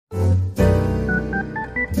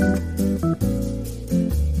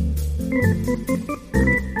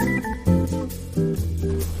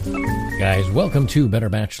Guys, welcome to Better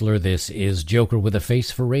Bachelor. This is Joker with a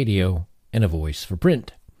face for radio and a voice for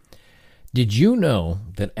print. Did you know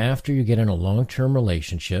that after you get in a long-term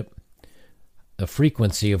relationship, the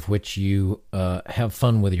frequency of which you have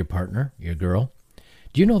fun with your partner, your girl,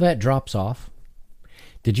 do you know that drops off?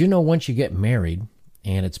 Did you know once you get married,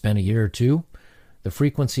 and it's been a year or two, the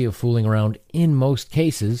frequency of fooling around in most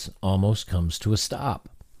cases almost comes to a stop?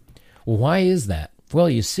 Well, why is that? Well,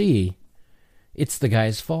 you see, it's the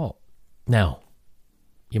guy's fault. Now,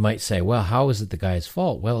 you might say, well, how is it the guy's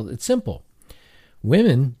fault? Well, it's simple. A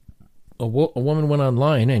woman went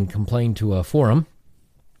online and complained to a forum,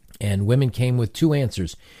 and women came with two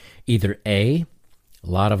answers. Either A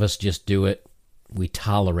lot of us just do it, we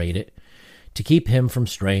tolerate it, to keep him from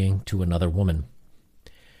straying to another woman.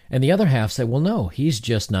 And the other half said, well, no, he's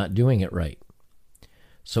just not doing it right.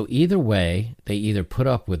 So either way, they either put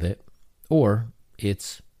up with it or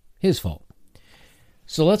it's his fault.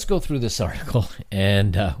 So let's go through this article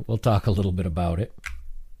and we'll talk a little bit about it.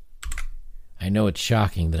 I know it's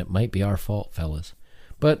shocking that it might be our fault, fellas,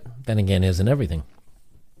 but then again, isn't everything?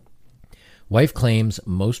 Wife claims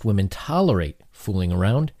most women tolerate fooling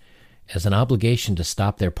around as an obligation to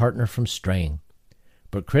stop their partner from straying.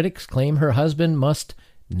 But critics claim her husband must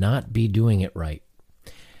not be doing it right.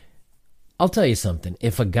 I'll tell you something.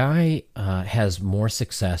 If a guy has more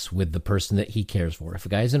success with the person that he cares for, if a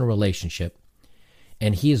guy's in a relationship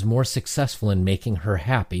and he is more successful in making her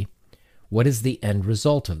happy, what is the end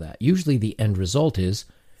result of that? Usually the end result is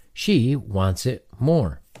she wants it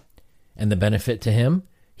more. And the benefit to him,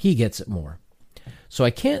 he gets it more. So I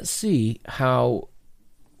can't see how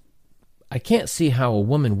a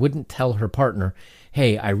woman wouldn't tell her partner,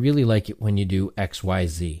 hey, I really like it when you do X, Y,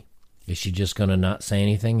 Z. Is she just going to not say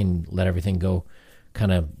anything and let everything go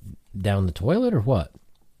kind of down the toilet or what?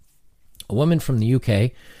 A woman from the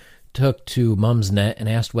UK took to Mumsnet and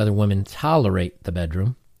asked whether women tolerate the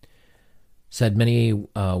bedroom. Said many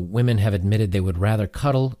women have admitted they would rather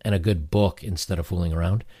cuddle and a good book instead of fooling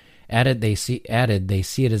around. Added they see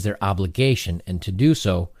it as their obligation and to do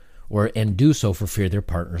so for fear their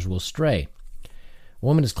partners will stray. A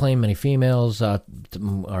woman has claimed many females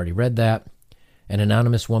already read that. An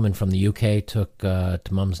anonymous woman from the UK took to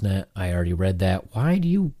Mumsnet. I already read that. Why do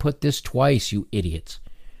you put this twice, you idiots?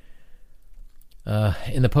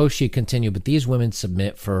 In the post, she continued, but these women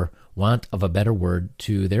submit for want of a better word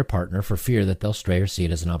to their partner for fear that they'll stray or see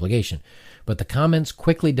it as an obligation. But the comments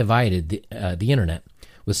quickly divided the internet,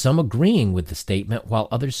 with some agreeing with the statement while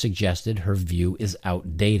others suggested her view is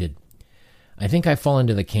outdated. I think I fall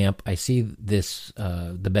into the camp. I see this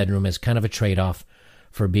the bedroom as kind of a trade-off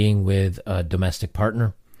for being with a domestic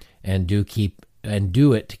partner and do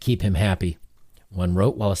it to keep him happy. One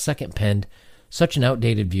wrote, while a second penned, such an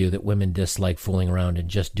outdated view that women dislike fooling around and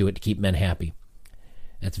just do it to keep men happy.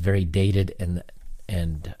 That's very dated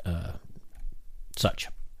and such.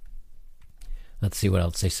 Let's see what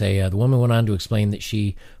else they say. The woman went on to explain that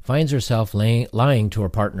she finds herself lying to her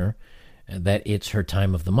partner that it's her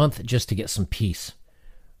time of the month just to get some peace.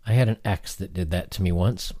 I had an ex that did that to me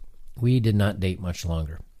once. We did not date much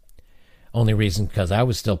longer. Only reason because I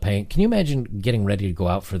was still paying. Can you imagine getting ready to go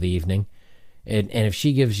out for the evening? And if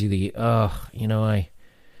she gives you the,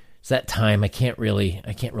 it's that time. I can't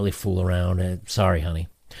really fool around. Sorry, honey.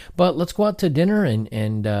 But let's go out to dinner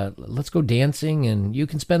and let's go dancing and you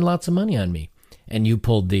can spend lots of money on me. And you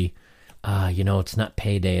pulled the, it's not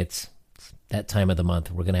payday. It's that time of the month.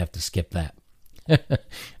 We're going to have to skip that.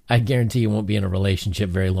 I guarantee you won't be in a relationship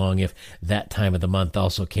very long if that time of the month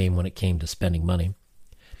also came when it came to spending money.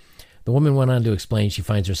 The woman went on to explain she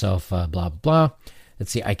finds herself blah, blah, blah.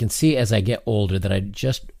 Let's see, I can see as I get older that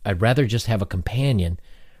I'd rather just have a companion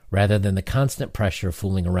rather than the constant pressure of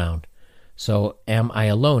fooling around. So am I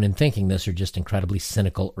alone in thinking this or just incredibly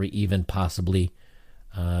cynical or even possibly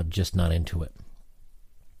just not into it?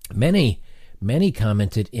 Many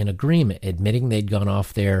commented in agreement, admitting they'd gone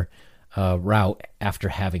off their route after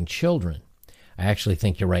having children. I actually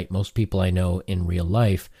think you're right. Most people I know in real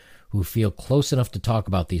life who feel close enough to talk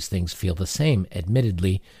about these things feel the same.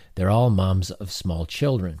 Admittedly, they're all moms of small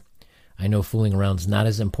children. I know fooling around's not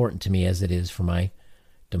as important to me as it is for my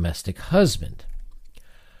domestic husband.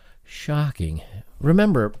 Shocking.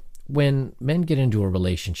 Remember, when men get into a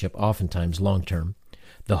relationship, oftentimes long-term,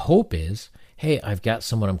 the hope is, hey, I've got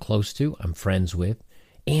someone I'm close to, I'm friends with,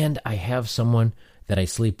 and I have someone that I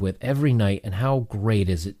sleep with every night, and how great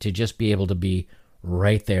is it to just be able to be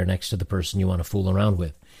right there next to the person you want to fool around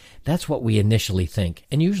with. That's what we initially think,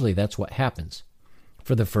 and usually that's what happens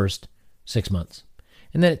for the first 6 months.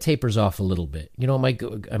 And then it tapers off a little bit. You know,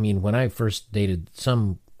 when I first dated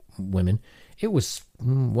some women, it was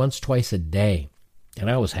once, twice a day. And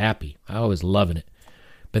I was happy. I was loving it.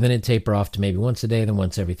 But then it'd taper off to maybe once a day, then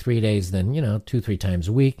once every 3 days, then, 2-3 times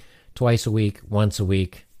a week, twice a week, once a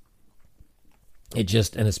week. It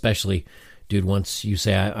just, and especially, dude, once you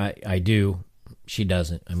say I do, she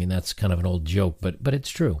doesn't. I mean, that's kind of an old joke, but it's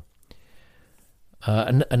true.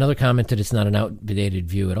 Another commented it's not an outdated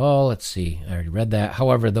view at all. Let's see. I already read that.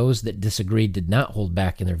 However, those that disagreed did not hold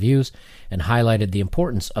back in their views and highlighted the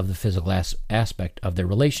importance of the physical aspect of their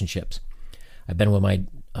relationships. I've been with my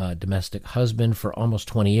domestic husband for almost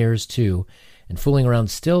 20 years, too, and fooling around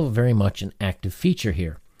still very much an active feature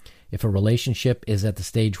here. If a relationship is at the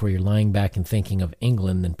stage where you're lying back and thinking of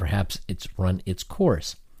England, then perhaps it's run its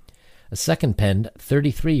course. A second penned,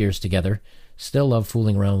 33 years together, still love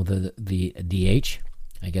fooling around with the DH.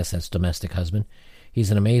 I guess that's domestic husband.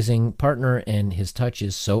 He's an amazing partner, and his touch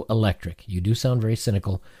is so electric. You do sound very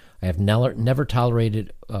cynical. I have never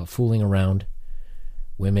tolerated fooling around.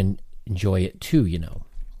 Women enjoy it too,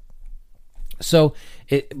 So,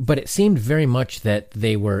 but it seemed very much that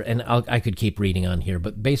they were, and I could keep reading on here,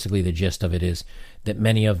 but basically the gist of it is that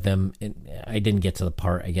many of them, I didn't get to the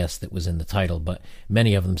part, I guess, that was in the title, but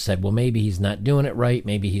many of them said, well, maybe he's not doing it right.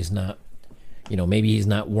 Maybe he's not, maybe he's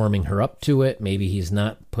not warming her up to it. Maybe he's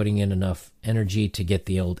not putting in enough energy to get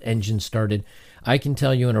the old engine started. I can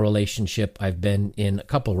tell you in a relationship, I've been in a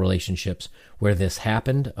couple relationships where this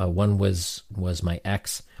happened. One was my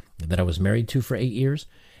ex that I was married to for 8 years.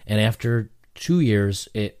 And after 2 years,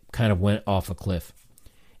 it kind of went off a cliff.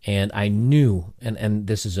 And I knew, and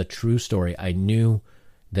this is a true story, I knew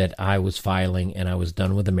that I was filing and I was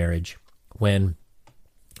done with the marriage when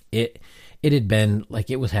it had been like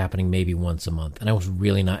it was happening maybe once a month. And I was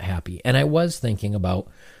really not happy. And I was thinking about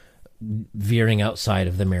veering outside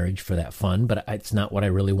of the marriage for that fun, but it's not what I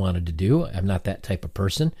really wanted to do. I'm not that type of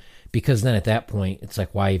person, because then at that point, it's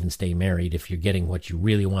like, why even stay married if you're getting what you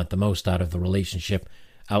really want the most out of the relationship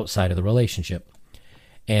outside of the relationship?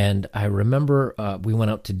 And I remember we went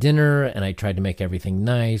out to dinner, and I tried to make everything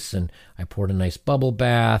nice, and I poured a nice bubble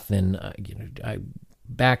bath, and I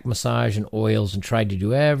back massage and oils, and tried to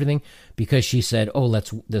do everything because she said, oh,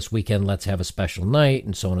 this weekend, let's have a special night,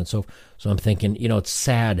 and so on and so forth. So I'm thinking, it's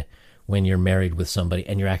sad when you're married with somebody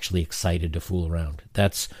and you're actually excited to fool around.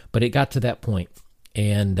 But it got to that point,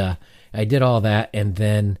 and I did all that, and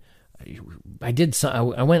then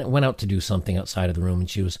I went out to do something outside of the room, and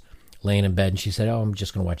she was laying in bed, and she said, oh, I'm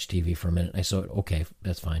just going to watch TV for a minute. I said, okay,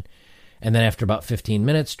 that's fine. And then after about 15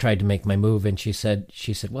 minutes, tried to make my move, and she said,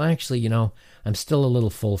 well, actually, I'm still a little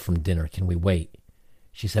full from dinner. Can we wait?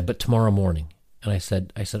 She said, but tomorrow morning. And I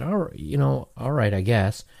said, all right, all right, I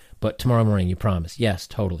guess, but tomorrow morning, you promise? Yes,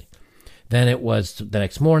 totally. Then it was the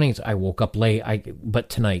next morning. I woke up late, but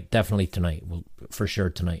tonight, definitely tonight, well, for sure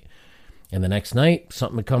tonight. And the next night,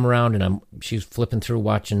 something would come around, and she's flipping through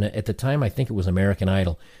watching, at the time, I think it was American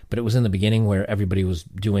Idol, but it was in the beginning where everybody was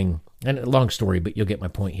doing, and a long story, but you'll get my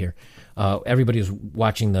point here. Everybody was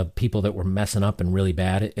watching the people that were messing up and really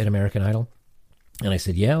bad at American Idol. And I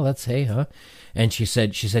said, yeah, let's say, huh? And she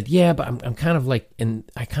said, yeah, but I'm kind of like, and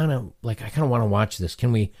I kind of want to watch this.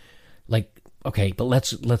 Can we, okay, but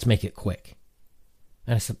let's make it quick.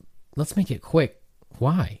 And I said, let's make it quick.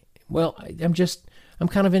 Why? Well, I'm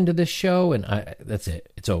kind of into this show, and that's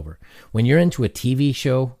it. It's over. When you're into a TV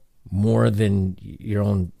show more than your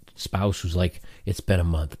own spouse who's like, it's been a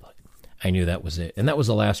month, but I knew that was it. And that was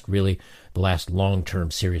the last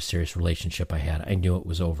long-term serious relationship I had. I knew it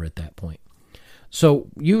was over at that point. So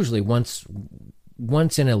usually once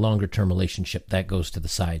in a longer-term relationship, that goes to the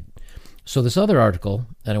side. So this other article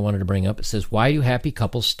that I wanted to bring up, it says, why do happy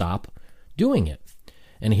couples stop doing it?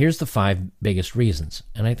 And here's the 5 biggest reasons.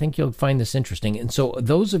 And I think you'll find this interesting. And so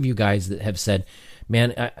those of you guys that have said,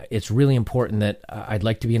 man, it's really important that I'd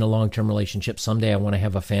like to be in a long-term relationship. Someday I want to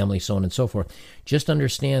have a family, so on and so forth. Just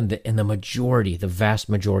understand that in the vast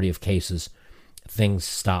majority of cases, things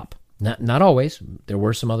stop. Not always. There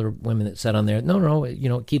were some other women that said on there, no,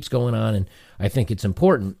 it keeps going on, and I think it's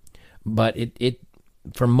important. But it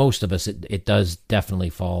for most of us, it does definitely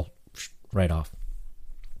fall right off.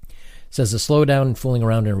 It says the slowdown in fooling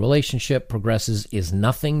around in a relationship progresses is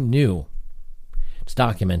nothing new. It's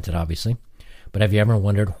documented, obviously. But have you ever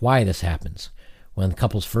wondered why this happens? When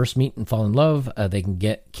couples first meet and fall in love, they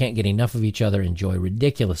can't get enough of each other, enjoy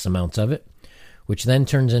ridiculous amounts of it, which then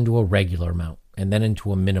turns into a regular amount, and then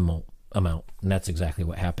into a minimal amount. And that's exactly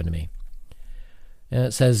what happened to me. And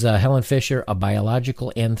it says Helen Fisher, a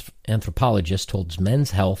biological anthropologist, told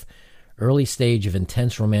Men's Health, early stage of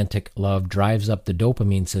intense romantic love drives up the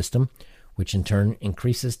dopamine system, which in turn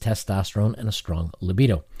increases testosterone and a strong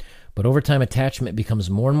libido. But over time, attachment becomes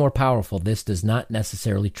more and more powerful. This does not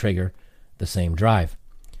necessarily trigger the same drive.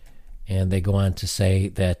 And they go on to say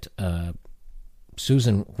that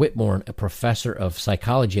Susan Whitmore, a professor of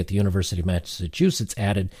psychology at the University of Massachusetts,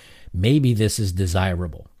 added, maybe this is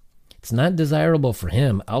desirable. It's not desirable for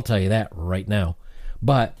him, I'll tell you that right now.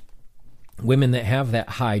 But women that have that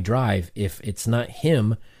high drive, if it's not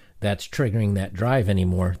him that's triggering that drive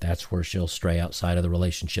anymore, that's where she'll stray outside of the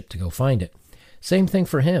relationship to go find it. Same thing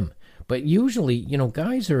for him. But usually,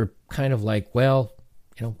 guys are kind of like, well,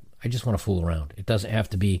 I just want to fool around. It doesn't have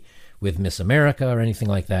to be with Miss America or anything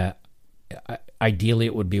like that. Ideally,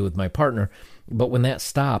 it would be with my partner. But when that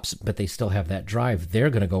stops, but they still have that drive, they're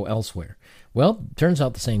going to go elsewhere. Well, turns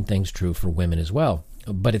out the same thing's true for women as well.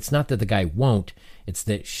 But it's not that the guy won't. It's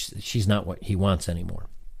that she's not what he wants anymore.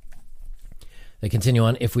 They continue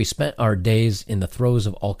on, if we spent our days in the throes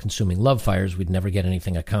of all-consuming love fires, we'd never get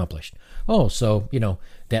anything accomplished. Oh, so,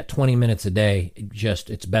 that 20 minutes a day,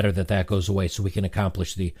 it's better that goes away so we can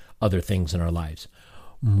accomplish the other things in our lives.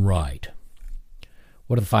 Right.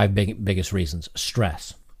 What are the 5 biggest reasons?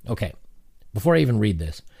 Stress. Okay, before I even read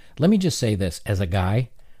this, let me just say this. As a guy,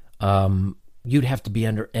 you'd have to be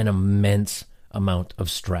under an immense amount of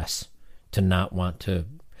stress to not want to,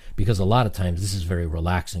 because a lot of times this is very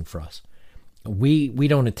relaxing for us. We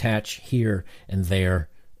don't attach here and there.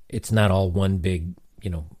 It's not all one big,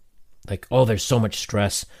 like, oh, there's so much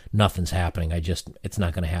stress, nothing's happening. It's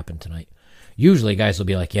not going to happen tonight. Usually guys will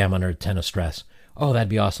be like, yeah, I'm under a ton of stress. Oh, that'd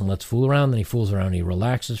be awesome. Let's fool around. Then he fools around. He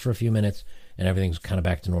relaxes for a few minutes and everything's kind of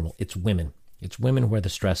back to normal. It's women. It's women where the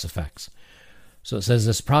stress affects. So it says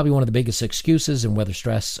this is probably one of the biggest excuses, and whether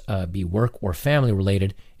stress be work or family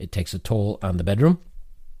related, it takes a toll on the bedroom.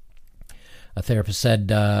 A therapist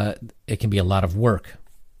said it can be a lot of work.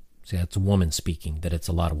 See, that's a woman speaking, that it's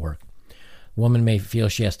a lot of work. A woman may feel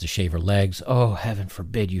she has to shave her legs. Oh, heaven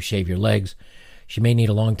forbid you shave your legs. She may need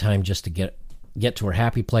a long time just to get to her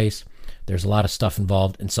happy place. There's a lot of stuff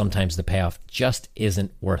involved, and sometimes the payoff just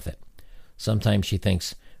isn't worth it. Sometimes she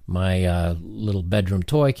thinks my little bedroom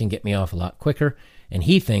toy can get me off a lot quicker, and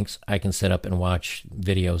he thinks I can sit up and watch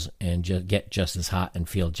videos and get just as hot and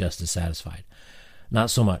feel just as satisfied. Not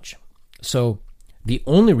so much. So the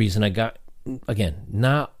only reason I got, again,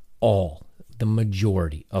 not all, the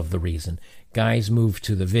majority of the reason guys move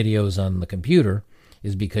to the videos on the computer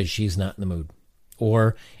is because she's not in the mood.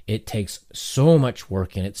 Or it takes so much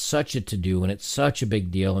work and it's such a to-do and it's such a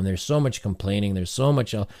big deal and there's so much complaining, there's so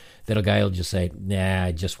much that a guy will just say, nah,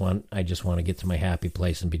 I just want to get to my happy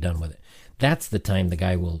place and be done with it. That's the time the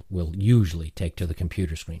guy will usually take to the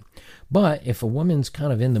computer screen. But if a woman's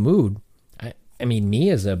kind of in the mood, I mean, me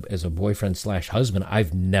as a boyfriend / husband,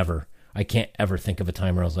 I can't ever think of a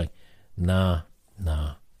time where I was like, nah.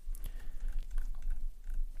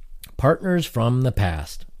 Partners from the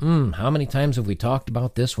past. How many times have we talked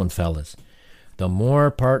about this one, fellas? The more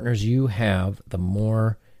partners you have, the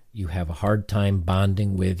more you have a hard time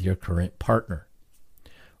bonding with your current partner.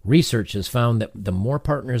 Research has found that the more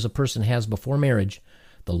partners a person has before marriage,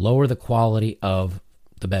 the lower the quality of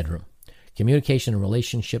the bedroom. Communication and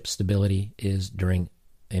relationship stability is during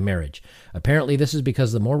a marriage. Apparently, this is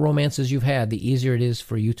because the more romances you've had, the easier it is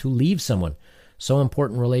for you to leave someone. So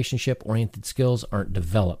important relationship-oriented skills aren't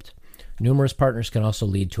developed. Numerous partners can also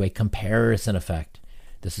lead to a comparison effect.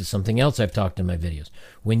 This is something else I've talked in my videos.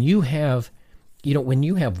 When you have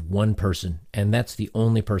one person, and that's the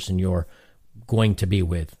only person you're going to be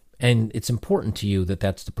with, and it's important to you that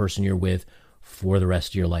that's the person you're with for the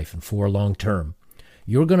rest of your life and for long term,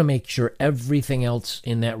 you're going to make sure everything else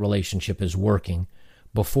in that relationship is working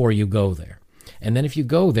before you go there. And then if you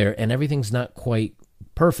go there and everything's not quite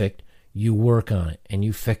perfect, you work on it and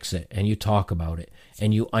you fix it and you talk about it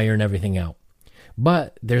and you iron everything out.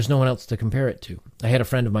 But there's no one else to compare it to. I had a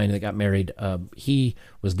friend of mine that got married. He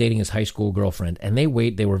was dating his high school girlfriend, and they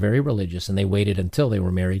were very religious, and they waited until they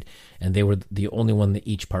were married, and they were the only one that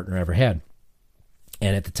each partner ever had.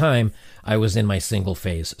 And at the time, I was in my single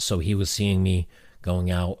phase, so he was seeing me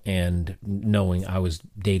going out and knowing I was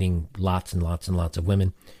dating lots and lots and lots of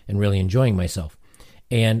women and really enjoying myself.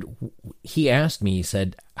 And he asked me, he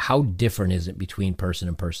said, how different is it between person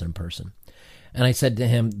and person and person? And I said to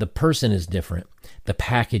him, the person is different, the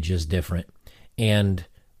package is different, and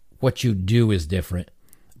what you do is different,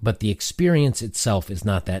 but the experience itself is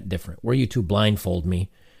not that different. Were you to blindfold me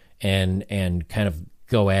and kind of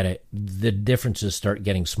go at it, the differences start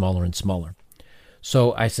getting smaller and smaller.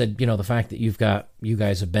 So I said, the fact that you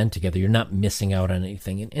guys have been together, you're not missing out on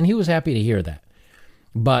anything. And he was happy to hear that.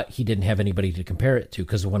 But he didn't have anybody to compare it to,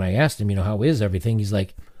 because when I asked him, how is everything? He's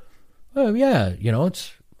like, oh, yeah,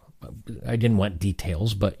 I didn't want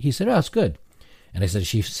details, but he said, oh, it's good. And I said, does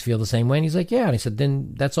she feel the same way? And he's like, yeah. And I said,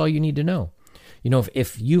 then that's all you need to know. You know,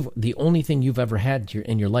 if the only thing you've ever had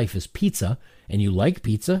in your life is pizza, and you like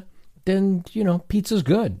pizza, then, you know, pizza's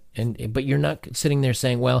good. But you're not sitting there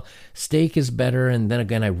saying, well, steak is better. And then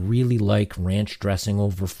again, I really like ranch dressing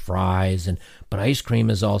over fries, but ice cream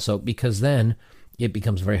is also, because then it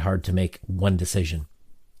becomes very hard to make one decision.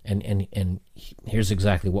 And here's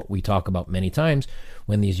exactly what we talk about many times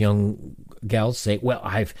when these young gals say, well,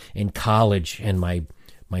 I've in college and my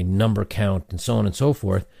number count and so on and so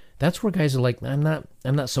forth. That's where guys are like, I'm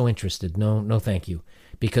not so interested. No, thank you.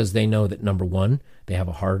 Because they know that, number one, they have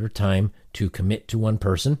a harder time to commit to one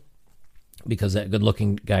person, because that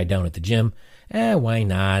good-looking guy down at the gym, why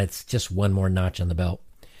not? It's just one more notch on the belt.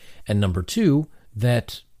 And number two,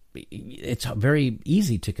 that it's very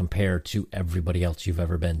easy to compare to everybody else you've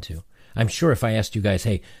ever been to. I'm sure if I asked you guys,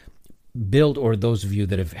 hey, build, or those of you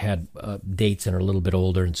that have had dates and are a little bit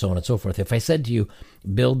older and so on and so forth, if I said to you,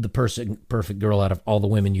 build the perfect girl out of all the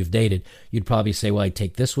women you've dated, you'd probably say, well, I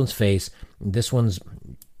take this one's face, this one's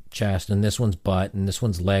chest, and this one's butt, and this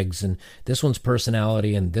one's legs, and this one's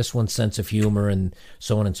personality, and this one's sense of humor, and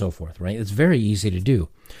so on and so forth, right? It's very easy to do.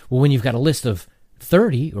 Well, when you've got a list of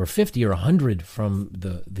 30 or 50 or 100 from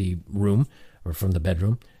the room or from the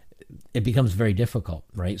bedroom, it becomes very difficult,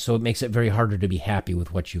 right? So it makes it very harder to be happy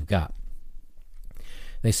with what you've got.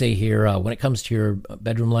 They say here, when it comes to your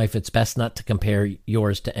bedroom life, it's best not to compare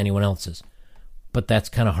yours to anyone else's. But that's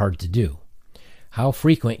kind of hard to do. How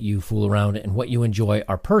frequent you fool around and what you enjoy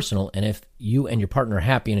are personal, and if you and your partner are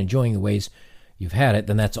happy and enjoying the ways you've had it,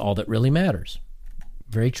 then that's all that really matters.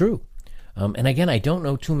 Very true. And again, I don't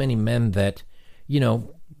know too many men that, you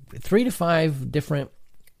know, 3 to 5 different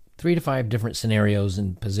scenarios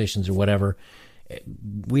and positions or whatever.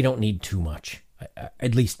 We don't need too much.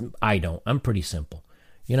 At least I don't. I'm pretty simple.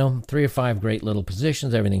 You know, 3 or 5 great little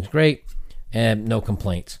positions, everything's great, and no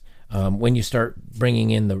complaints. When you start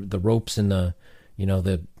bringing in the ropes and the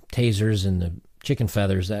tasers and the chicken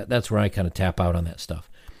feathers, that's where I kind of tap out on that stuff.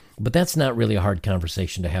 But that's not really a hard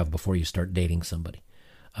conversation to have before you start dating somebody.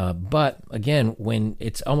 But again, when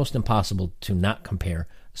it's almost impossible to not compare,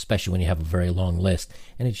 especially when you have a very long list,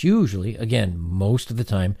 and it's usually, again, most of the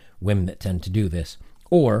time, women that tend to do this.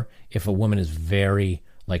 Or if a woman is very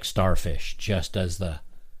like starfish, just does the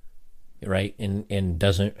right and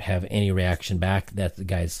doesn't have any reaction back, that the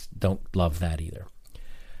guys don't love that either.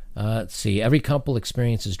 Let's see. Every couple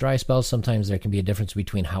experiences dry spells. Sometimes there can be a difference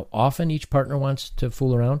between how often each partner wants to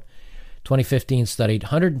fool around. 2015 studied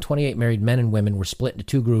 128 married men and women were split into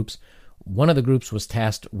 2 groups. One of the groups was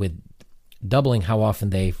tasked with doubling how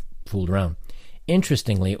often they fooled around.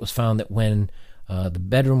 Interestingly, it was found that when the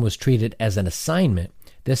bedroom was treated as an assignment,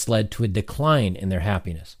 this led to a decline in their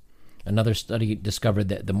happiness. Another study discovered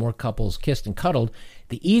that the more couples kissed and cuddled,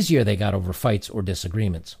 the easier they got over fights or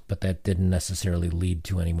disagreements, but that didn't necessarily lead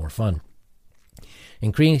to any more fun.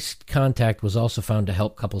 Increased contact was also found to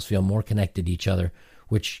help couples feel more connected to each other,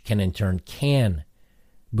 which can in turn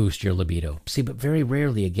boost your libido. See, but very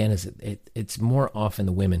rarely, again, it's more often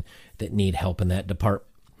the women that need help in that department.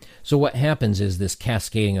 So what happens is this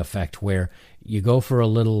cascading effect where you go for a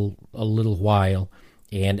little while,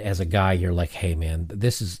 and as a guy, you're like, hey, man,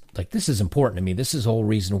 this is important to me. This is the whole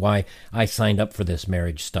reason why I signed up for this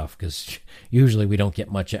marriage stuff, because usually we don't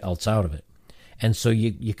get much else out of it. And so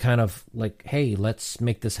you kind of like, hey, let's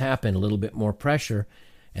make this happen, a little bit more pressure.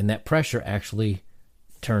 And that pressure actually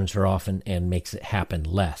turns her off and makes it happen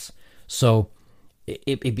less. So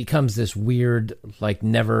it becomes this weird, like,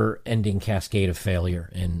 never-ending cascade of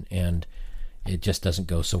failure, and it just doesn't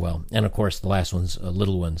go so well. And, of course, the last one's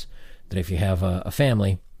little ones. That if you have a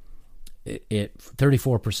family,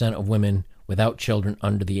 34% of women without children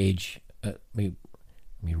under the age, let me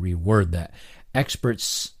reword that.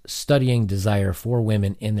 Experts studying desire for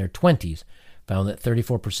women in their 20s found that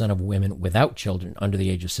 34% of women without children under the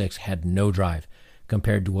age of 6 had no drive,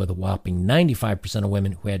 compared to a whopping 95% of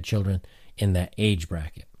women who had children in that age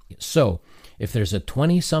bracket. So if there's a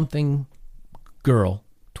 20-something girl,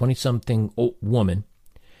 20-something woman,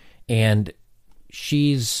 and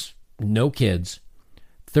she's no kids,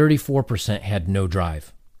 34% had no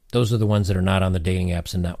drive. Those are the ones that are not on the dating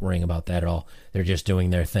apps and not worrying about that at all. They're just doing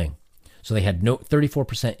their thing. So they had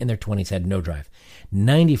 34% in their 20s had no drive.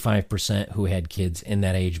 95% who had kids in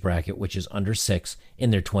that age bracket, which is under 6, in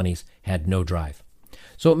their 20s, had no drive.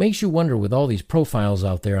 So it makes you wonder, with all these profiles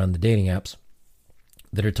out there on the dating apps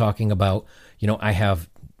that are talking about, I have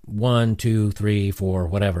 1, 2, 3, 4,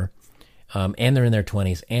 whatever, and they're in their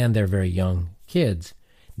 20s and they're very young kids,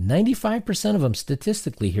 95% of them,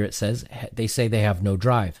 statistically here it says, they say they have no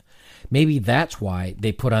drive. Maybe that's why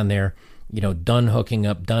they put on there, done hooking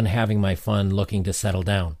up, done having my fun, looking to settle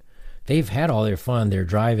down. They've had all their fun. Their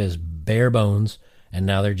drive is bare bones, and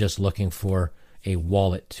now they're just looking for a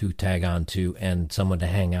wallet to tag on to and someone to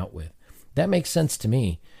hang out with. That makes sense to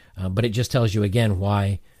me, but it just tells you again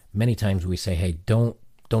why many times we say, hey, don't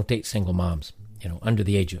date single moms, at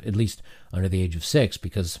least under the age of 6,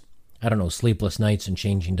 because I don't know, sleepless nights and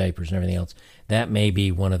changing diapers and everything else. That may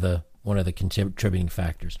be one of the contributing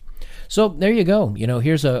factors. So there you go.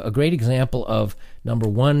 Here's a great example of, number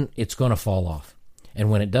one, it's going to fall off. And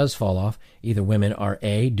when it does fall off, either women are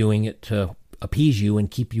doing it to appease you and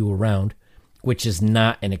keep you around, which is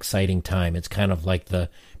not an exciting time. It's kind of like the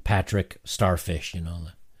Patrick starfish,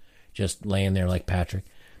 just laying there like Patrick.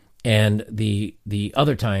 And the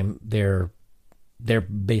other time, they're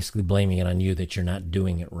basically blaming it on you that you're not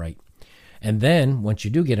doing it right. And then once you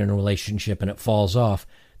do get in a relationship and it falls off,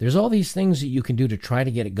 there's all these things that you can do to try to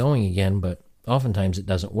get it going again, but oftentimes it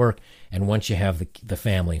doesn't work. And once you have the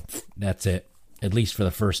family, that's it, at least for the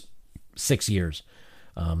first 6 years.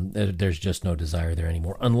 There's just no desire there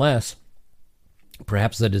anymore, unless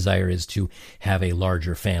perhaps the desire is to have a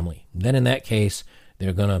larger family. Then in that case,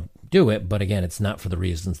 they're going to do it, but again, it's not for the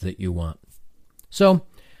reasons that you want. So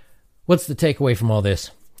what's the takeaway from all this?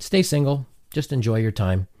 Stay single. Just enjoy your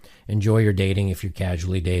time. Enjoy your dating if you're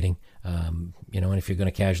casually dating. And if you're going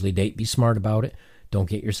to casually date, be smart about it. Don't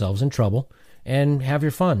get yourselves in trouble and have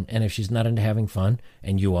your fun. And if she's not into having fun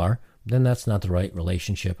and you are, then that's not the right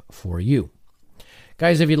relationship for you.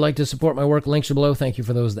 Guys, if you'd like to support my work, links are below. Thank you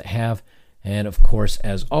for those that have. And of course,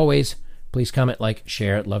 as always, please comment, like,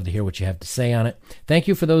 share. I'd love to hear what you have to say on it. Thank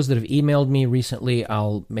you for those that have emailed me recently.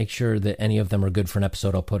 I'll make sure that any of them are good for an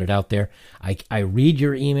episode. I'll put it out there. I read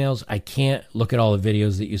your emails. I can't look at all the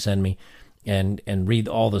videos that you send me and read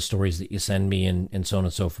all the stories that you send me and so on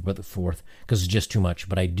and so forth, because it's just too much.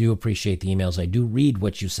 But I do appreciate the emails. I do read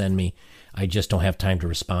what you send me. I just don't have time to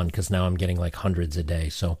respond because now I'm getting like hundreds a day.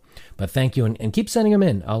 So, but thank you, and keep sending them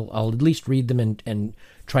in. I'll at least read them and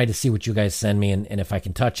try to see what you guys send me, and if I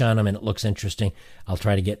can touch on them and it looks interesting, I'll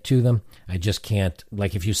try to get to them. I just can't,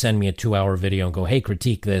 like if you send me a 2-hour video and go, hey,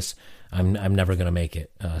 critique this, I'm never going to make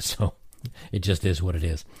it. So it just is what it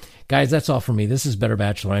is. Guys, that's all for me. This is Better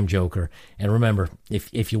Bachelor. I'm Joker. And remember,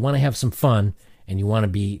 if you want to have some fun and you want to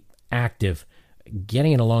be active,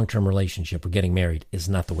 getting in a long-term relationship or getting married is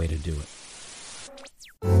not the way to do it.